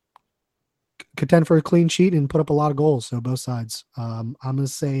to contend for a clean sheet and put up a lot of goals. So both sides. I'm going to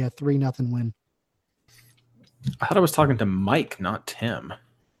say a 3-0 win. I thought I was talking to Mike, not Tim.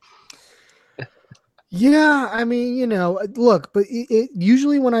 Yeah, I mean, look, but it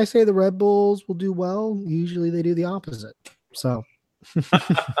usually when I say the Red Bulls will do well, usually they do the opposite. So.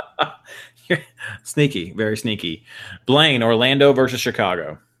 Sneaky, very sneaky. Blaine, Orlando versus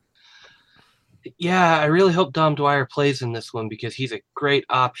Chicago. Yeah, I really hope Dom Dwyer plays in this one because he's a great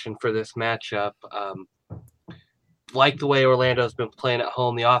option for this matchup. Like the way Orlando's been playing at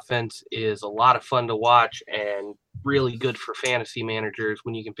home, the offense is a lot of fun to watch and really good for fantasy managers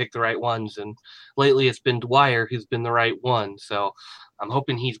when you can pick the right ones. And lately it's been Dwyer who's been the right one. So I'm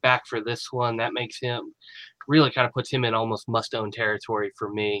hoping he's back for this one. That makes him really kind of puts him in almost must-own territory for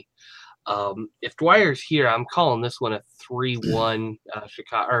me. If Dwyer's here, I'm calling this one a 3-1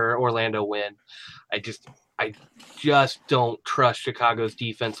 Chicago or Orlando win. I just don't trust Chicago's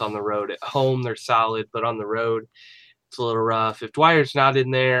defense on the road. At home, they're solid, but on the road, it's a little rough. If Dwyer's not in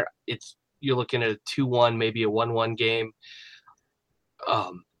there, you're looking at a 2-1, maybe a 1-1 game.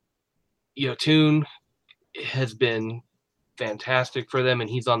 Toon has been fantastic for them, and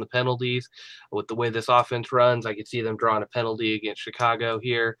he's on the penalties. With the way this offense runs, I could see them drawing a penalty against Chicago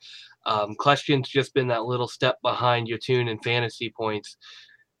here. Kleshchen's just been that little step behind Yotun in fantasy points.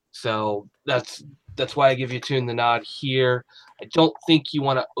 So that's why I give Yotun the nod here. I don't think you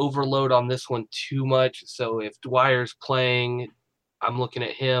want to overload on this one too much. So if Dwyer's playing, I'm looking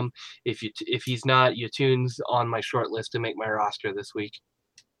at him. If he's not, Yotun's on my short list to make my roster this week.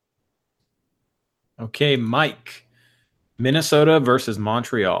 Okay, Mike. Minnesota versus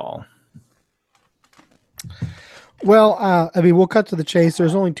Montreal. Well, we'll cut to the chase.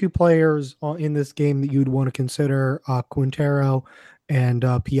 There's only 2 players in this game that you'd want to consider, Quintero and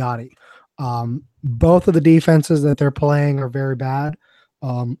Piatti. Both of the defenses that they're playing are very bad.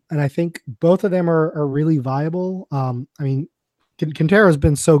 And I think both of them are really viable. Quintero has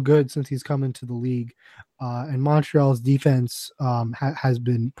been so good since he's come into the league. and Montreal's defense has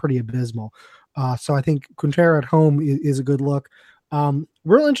been pretty abysmal. So I think Quintero at home is a good look.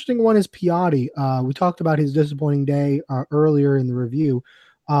 Real interesting one is Piatti. We talked about his disappointing day earlier in the review,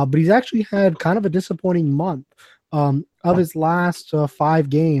 but he's actually had kind of a disappointing month. Of his last 5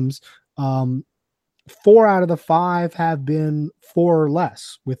 games, 4 out of the 5 have been 4 or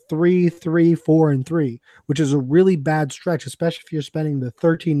less, with 3, 3, 4, and 3, which is a really bad stretch, especially if you're spending the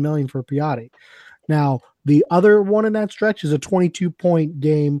 $13 million for Piatti. Now, the other one in that stretch is a 22-point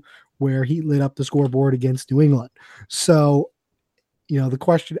game where he lit up the scoreboard against New England. So, the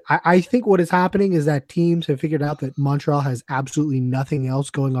question, I think what is happening is that teams have figured out that Montreal has absolutely nothing else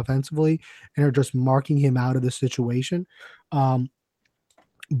going offensively and are just marking him out of the situation.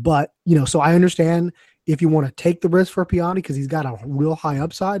 But, so I understand if you want to take the risk for Piatti because he's got a real high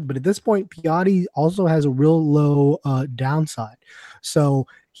upside. But at this point, Piatti also has a real low downside. So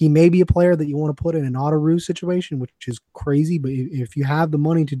he may be a player that you want to put in an Otto situation, which is crazy. But if you have the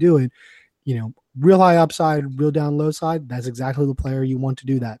money to do it, real high upside, real down low side, that's exactly the player you want to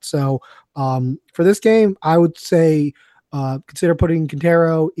do that. So for this game, I would say consider putting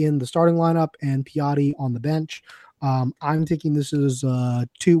Quintero in the starting lineup and Piatti on the bench. I'm thinking this is a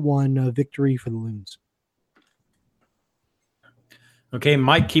 2-1 victory for the Loons. Okay,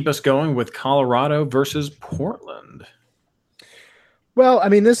 Mike, keep us going with Colorado versus Portland. Well, I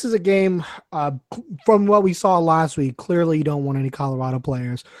mean, this is a game from what we saw last week. Clearly, you don't want any Colorado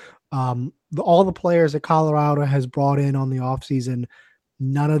players. All the players that Colorado has brought in on the offseason,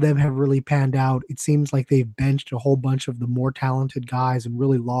 none of them have really panned out. It seems like they've benched a whole bunch of the more talented guys and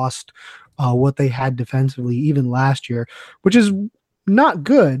really lost what they had defensively even last year, which is not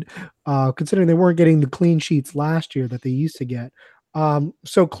good considering they weren't getting the clean sheets last year that they used to get.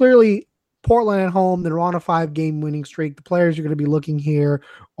 So clearly, Portland at home, they're on a 5-game winning streak. The players you're going to be looking here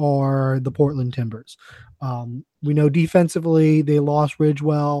are the Portland Timbers. We know defensively they lost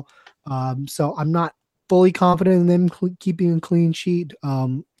Ridgewell. So I'm not fully confident in them keeping a clean sheet.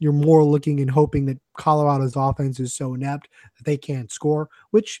 You're more looking and hoping that Colorado's offense is so inept that they can't score,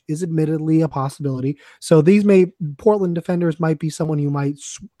 which is admittedly a possibility. So Portland defenders might be someone you might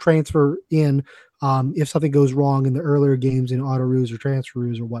transfer in if something goes wrong in the earlier games in auto ruse or transfer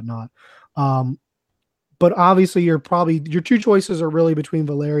ruse or whatnot. But obviously your 2 choices are really between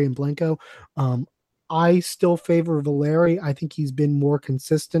Valeri and Blanco. I still favor Valeri. I think he's been more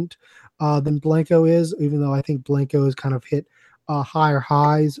consistent than Blanco is, even though I think Blanco has kind of hit higher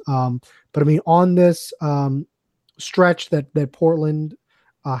highs. But I mean, on this stretch that Portland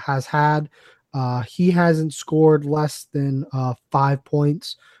has had, he hasn't scored less than 5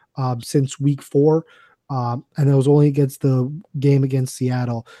 points since week 4. And it was only against the game against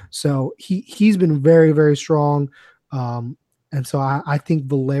Seattle. So he's been very, very strong. And so I think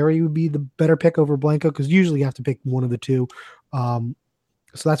Valeri would be the better pick over Blanco because usually you have to pick one of the two.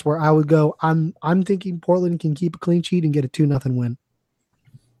 So that's where I would go. I'm thinking Portland can keep a clean sheet and get a 2-0 win.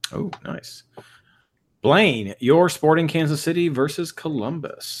 Oh, nice. Blaine, your Sporting Kansas City versus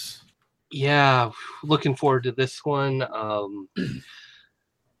Columbus. Yeah, looking forward to this one.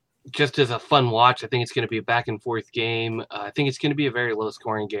 Just as a fun watch, I think it's going to be a back and forth game. I think it's going to be a very low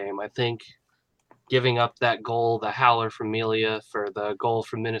scoring game. I think giving up that goal, the howler from Melia for the goal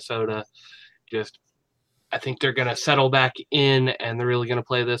from Minnesota, I think they're going to settle back in and they're really going to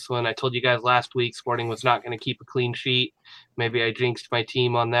play this one. I told you guys last week Sporting was not going to keep a clean sheet. Maybe I jinxed my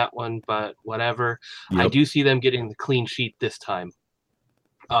team on that one, but whatever. Yep. I do see them getting the clean sheet this time.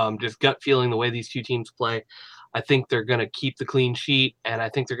 Just gut feeling the way these two teams play. I think they're going to keep the clean sheet, and I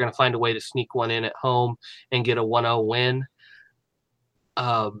think they're going to find a way to sneak one in at home and get a 1-0 win.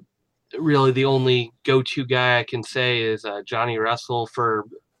 Really, the only go-to guy I can say is Johnny Russell for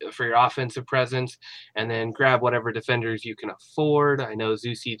your offensive presence, and then grab whatever defenders you can afford. I know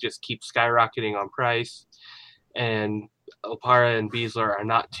Zusi just keeps skyrocketing on price, and Opara and Beasler are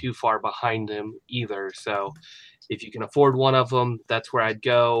not too far behind him either. So if you can afford one of them, that's where I'd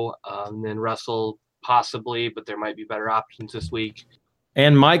go. Then Russell possibly, but there might be better options this week.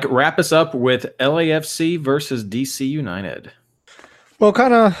 And Mike, wrap us up with LAFC versus DC United. Well,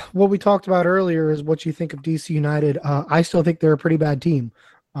 kind of what we talked about earlier is what you think of DC United. I still think they're a pretty bad team.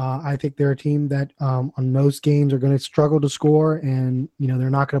 I think they're a team that on most games are going to struggle to score, and they're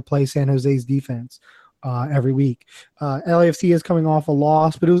not going to play San Jose's defense every week. LAFC is coming off a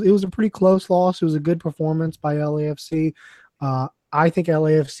loss, but it was a pretty close loss. It was a good performance by LAFC. I think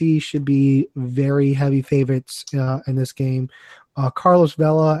LAFC should be very heavy favorites in this game. Carlos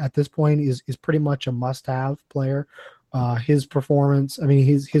Vela at this point is pretty much a must-have player. His performance,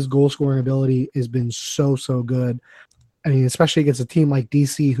 his goal-scoring ability has been so good. I mean, especially against a team like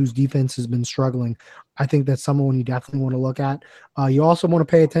DC, whose defense has been struggling. I think that's someone you definitely want to look at. You also want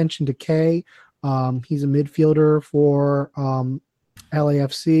to pay attention to Kay. He's a midfielder for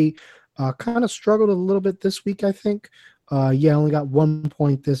LAFC. Kind of struggled a little bit this week, I think. Only got 1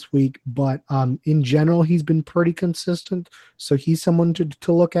 point this week, but in general, he's been pretty consistent. So he's someone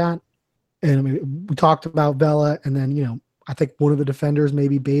to look at. And I mean, we talked about Vela, and then, I think one of the defenders,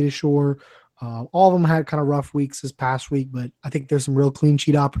 maybe Beitashour. All of them had kind of rough weeks this past week, but I think there's some real clean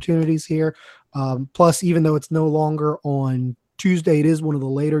sheet opportunities here. Plus, even though it's no longer on Tuesday, it is one of the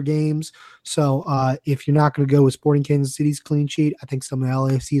later games. So if you're not going to go with Sporting Kansas City's clean sheet, I think some of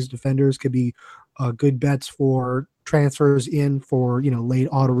LAFC's defenders could be good bets for transfers in for, late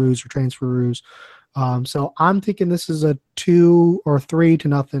auto-roos or transfer-roos. So I'm thinking this is a 2 or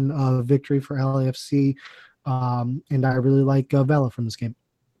 3-0 victory for LAFC. And I really like Vela from this game.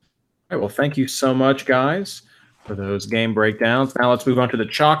 All right, well, thank you so much, guys, for those game breakdowns. Now let's move on to the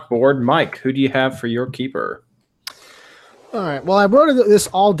chalkboard. Mike, who do you have for your keeper? All right. Well, I wrote this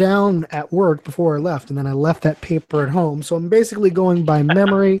all down at work before I left, and then I left that paper at home. So I'm basically going by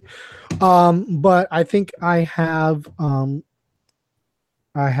memory. But I think I have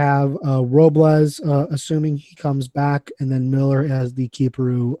Robles, assuming he comes back, and then Miller as the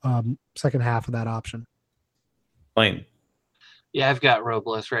keeper second half of that option. Blaine. Yeah, I've got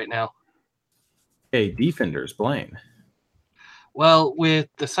Robles right now. Hey, defenders, Blaine. Well, with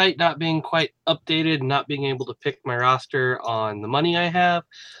the site not being quite updated and not being able to pick my roster on the money I have,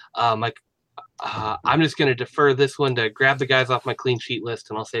 I'm just going to defer this one to grab the guys off my clean sheet list,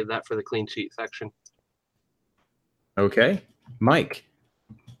 and I'll save that for the clean sheet section. Okay. Mike.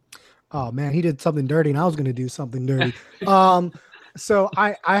 Oh, man, he did something dirty, and I was going to do something dirty. So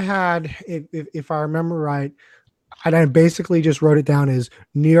I had, if I remember right, I basically just wrote it down as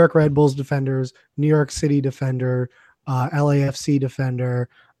New York Red Bulls defenders, New York City defender, LAFC defender,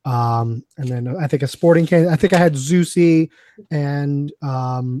 and then I think a Sporting Kansas. I think I had Zusi and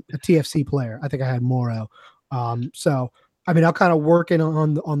a TFC player. I think I had Moro. So I mean, I'll kind of work in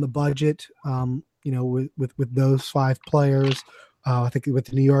on the budget. With those 5 players. I think with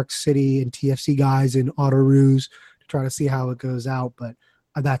the New York City and TFC guys in auto-roos to try to see how it goes out. But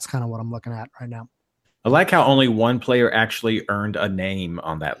that's kind of what I'm looking at right now. I like how only one player actually earned a name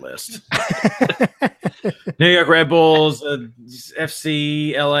on that list. New York Red Bulls,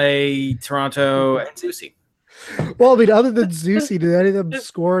 FC, LA, Toronto, and Zusi. Well, I mean, other than Zusi, did any of them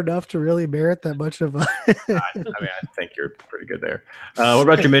score enough to really merit that much of a... I think you're pretty good there. What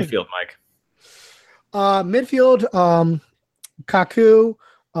about your midfield, Mike? Midfield, Kaku,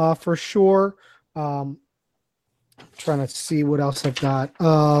 for sure. Trying to see what else I've got.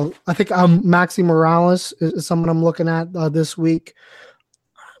 I think Maxi Morales is someone I'm looking at this week.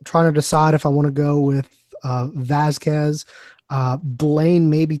 I'm trying to decide if I want to go with Vasquez. Blaine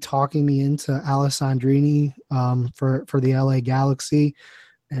may be talking me into Alessandrini for the LA Galaxy.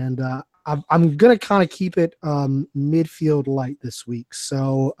 And I'm going to kind of keep it midfield light this week.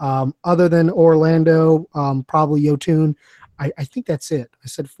 So other than Orlando, probably Yotun. I think that's it. I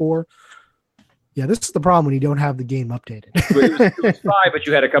said 4. Yeah, this is the problem when you don't have the game updated. It was 5, but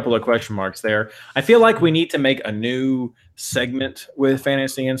you had a couple of question marks there. I feel like we need to make a new segment with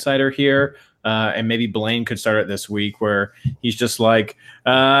Fantasy Insider here, and maybe Blaine could start it this week where he's just like,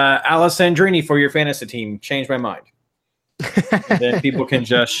 Alessandrini for your fantasy team, change my mind. Then people can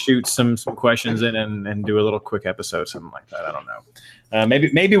just shoot some questions in and do a little quick episode, something like that. I don't know.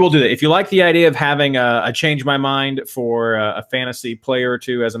 Maybe we'll do that. If you like the idea of having a change my mind for a fantasy player or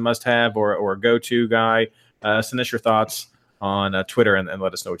two as a must-have or a go-to guy, send us your thoughts on Twitter and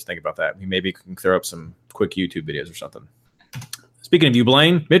let us know what you think about that. Maybe you can throw up some quick YouTube videos or something. Speaking of you,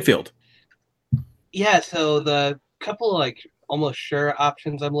 Blaine, midfield. Yeah, so the couple almost sure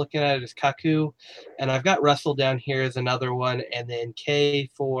options I'm looking at is Kaku, and I've got Russell down here as another one, and then K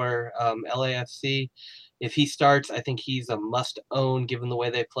for LAFC. If he starts, I think he's a must-own given the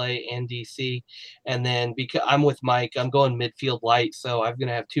way they play and DC. And then because I'm with Mike, I'm going midfield light, so I'm going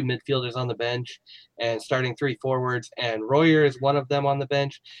to have 2 midfielders on the bench and starting 3 forwards, and Royer is one of them on the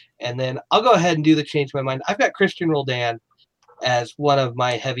bench. And then I'll go ahead and do the change my mind. I've got Christian Roldan as one of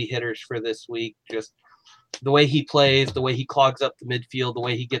my heavy hitters for this week. Just the way he plays, the way he clogs up the midfield, the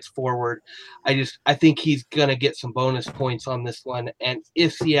way he gets forward. I think he's going to get some bonus points on this one. And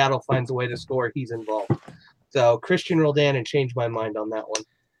if Seattle finds a way to score, he's involved. So Christian Roldan, and change my mind on that one.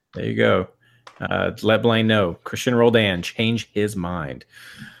 There you go. Let Blaine know. Christian Roldan, change his mind.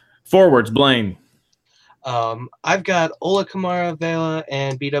 Forwards, Blaine. I've got Ola Kamara, Vela,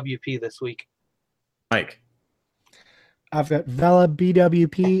 and BWP this week. Mike. I've got Vela,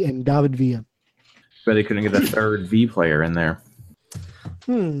 BWP, and David Villa. But they couldn't get a third V player in there.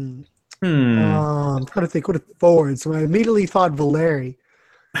 I'm trying to think what a forward. So I immediately thought Valeri.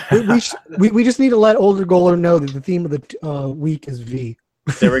 We just need to let older goaler know that the theme of the week is V.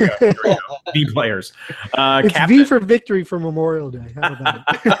 There we go. V players. It's Captain. V for victory for Memorial Day. How about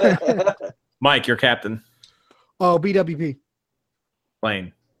that? Mike, your captain. Oh, BWP.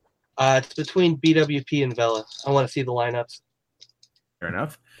 Blaine. It's between BWP and Vela. I want to see the lineups. Fair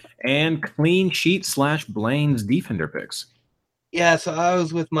enough. And clean sheet / Blaine's defender picks. Yeah, so I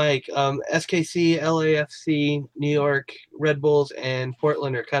was with Mike. SKC, LAFC, New York, Red Bulls, and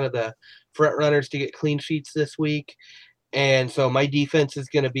Portland are kind of the front runners to get clean sheets this week. And so my defense is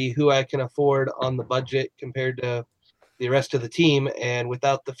going to be who I can afford on the budget compared to the rest of the team. And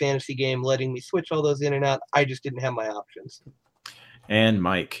without the fantasy game letting me switch all those in and out, I just didn't have my options. And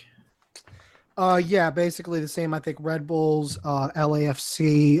Mike. Yeah, basically the same. I think Red Bulls,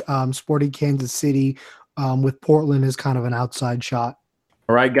 LAFC, Sporting Kansas City, with Portland is kind of an outside shot.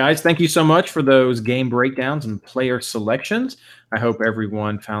 All right, guys, thank you so much for those game breakdowns and player selections. I hope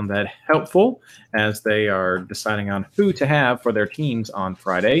everyone found that helpful as they are deciding on who to have for their teams on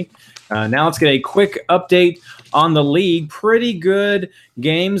Friday. Now let's get a quick update on the league. Pretty good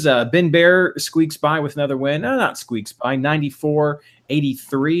games. Ben Bear squeaks by with another win. No, not squeaks by,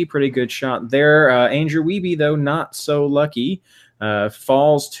 94-83. Pretty good shot there. Andrew Wiebe, though, not so lucky.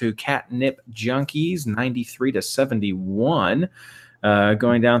 Falls to Catnip Junkies, 93-71.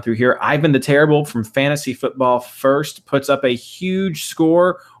 Going down through here, Ivan the Terrible from Fantasy Football First puts up a huge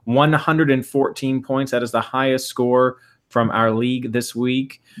score, 114 points. That is the highest score from our league this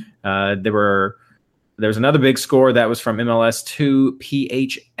week. There's another big score that was from MLS2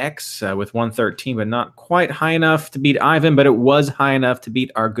 PHX with 113, but not quite high enough to beat Ivan, but it was high enough to beat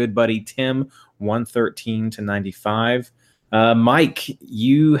our good buddy Tim, 113-95. Mike,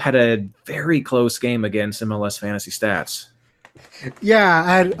 you had a very close game against MLS Fantasy Stats.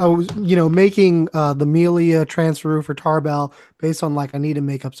 Yeah, I was, making the Melia transfer for Tarbell based on I need to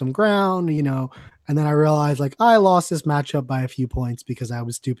make up some ground, and then I realized I lost this matchup by a few points because I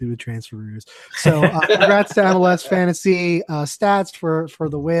was stupid with transfers. So congrats to MLS Fantasy Stats for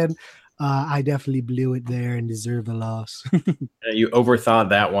the win. I definitely blew it there and deserve a loss. You overthought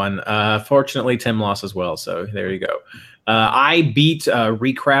that one. Fortunately, Tim lost as well, so there you go. I beat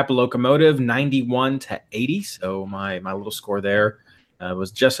Recrap Locomotive 91-80, so my little score there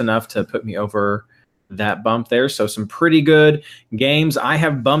was just enough to put me over that bump there. So some pretty good games. I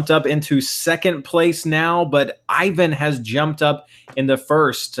have bumped up into second place now, but Ivan has jumped up in the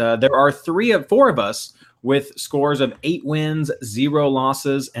first. There are 4 of us with scores of 8 wins, 0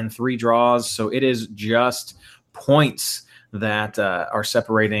 losses, and 3 draws. So it is just points that are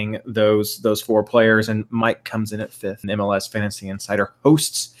separating those 4 players, and Mike comes in at 5th. MLS Fantasy Insider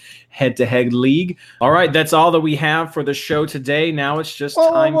hosts head-to-head league. All right, that's all that we have for the show today. Now it's just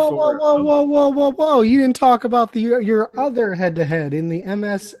time for... Whoa. You didn't talk about your other head-to-head in the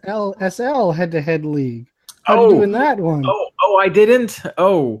MSLSL head-to-head league. How did you do in that one? Oh, I didn't?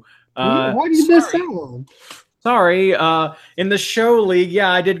 Why did you miss that one? Sorry. In the show league,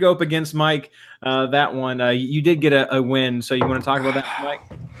 yeah, I did go up against Mike. That one, you did get a win. So you want to talk about that, Mike?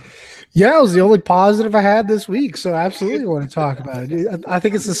 Yeah, it was the only positive I had this week, so I absolutely want to talk about it. I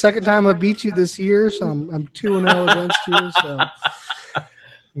think it's the second time I beat you this year, so I'm 2-0 against you. So,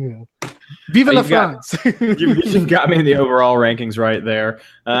 Viva la France! You've got me in the overall rankings right there.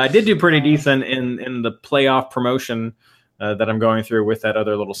 I did do pretty decent in the playoff promotion that I'm going through with that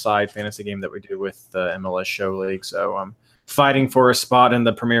other little side fantasy game that we do with the MLS Show League. So I'm fighting for a spot in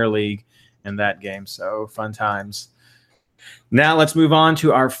the Premier League in that game. So fun times. Now let's move on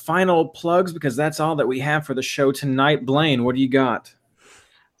to our final plugs because that's all that we have for the show tonight. Blaine, what do you got?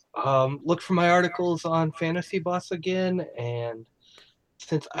 Look for my articles on Fantasy Boss again, and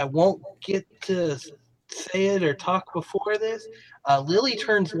since I won't get to say it or talk before this, Lily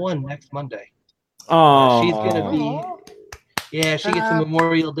turns 1 next Monday. Oh, she's gonna be. Yeah, she gets a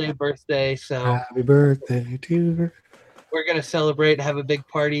Memorial Day birthday, so happy birthday to her. We're gonna celebrate, have a big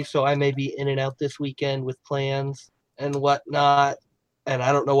party. So I may be in and out this weekend with plans and whatnot. And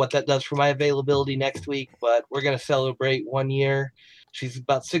I don't know what that does for my availability next week, but we're gonna celebrate 1 year. She's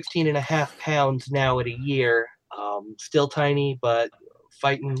about 16.5 pounds now at a year. Still tiny, but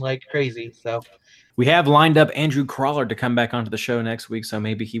fighting like crazy. So we have lined up Andrew Crawler to come back onto the show next week, so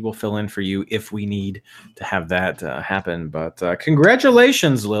maybe he will fill in for you if we need to have that happen. But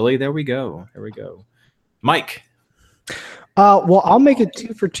congratulations, Lily. There we go. Mike. Well, I'll make it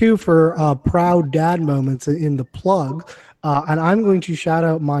 2 for 2 for proud dad moments in the plug. And I'm going to shout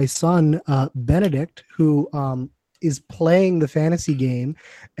out my son, Benedict, who is playing the fantasy game,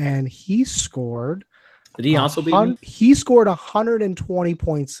 and he scored Did he also beat me? He scored 120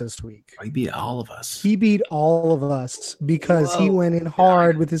 points this week. He beat all of us. He beat all of us because he went in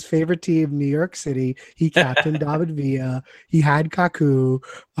hard with his favorite team, New York City. He captained David Villa. He had Kaku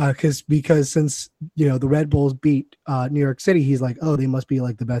because since the Red Bulls beat New York City, he's like, oh, they must be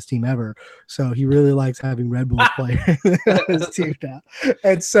like the best team ever. So he really likes having Red Bulls play his team now.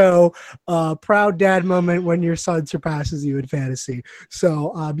 And so proud dad moment when your son surpasses you in fantasy.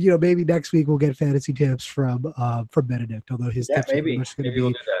 So maybe next week we'll get fantasy tips from Benedict, although his tips maybe are going to we'll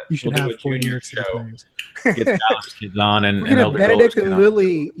be do that. you should We'll have 4 New York City players. Get the Dallas kids on and Elder Benedict and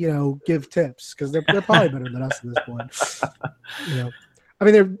Lily, give tips because they're probably better than us at this point. I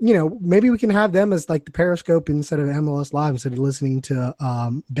mean, they're maybe we can have them as like the Periscope instead of MLS Live instead of listening to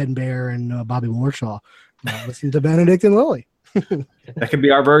Ben Bear and Bobby Warshaw. Listen to Benedict and Lily. That could be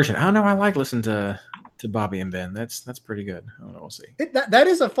our version. I don't know. I like listening to Bobby and Ben. That's pretty good. I don't know. We'll see. That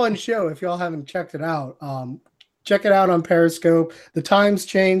is a fun show. If y'all haven't checked it out, check it out on Periscope. The times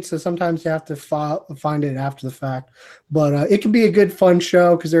change, so sometimes you have to find it after the fact. But it can be a good, fun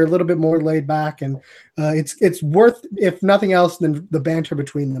show because they're a little bit more laid back, and it's worth, if nothing else, than the banter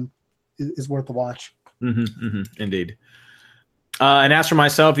between them is worth the watch. Indeed. And as for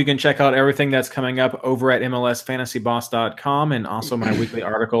myself, you can check out everything that's coming up over at MLSFantasyBoss.com and also my weekly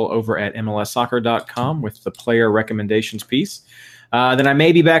article over at MLSsoccer.com with the player recommendations piece. Then I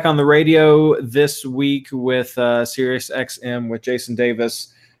may be back on the radio this week with Sirius XM with Jason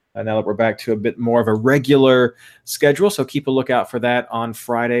Davis. Now that we're back to a bit more of a regular schedule, so keep a lookout for that on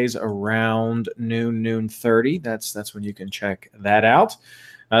Fridays around noon 30. That's when you can check that out.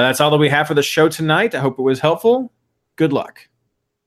 That's all that we have for the show tonight. I hope it was helpful. Good luck.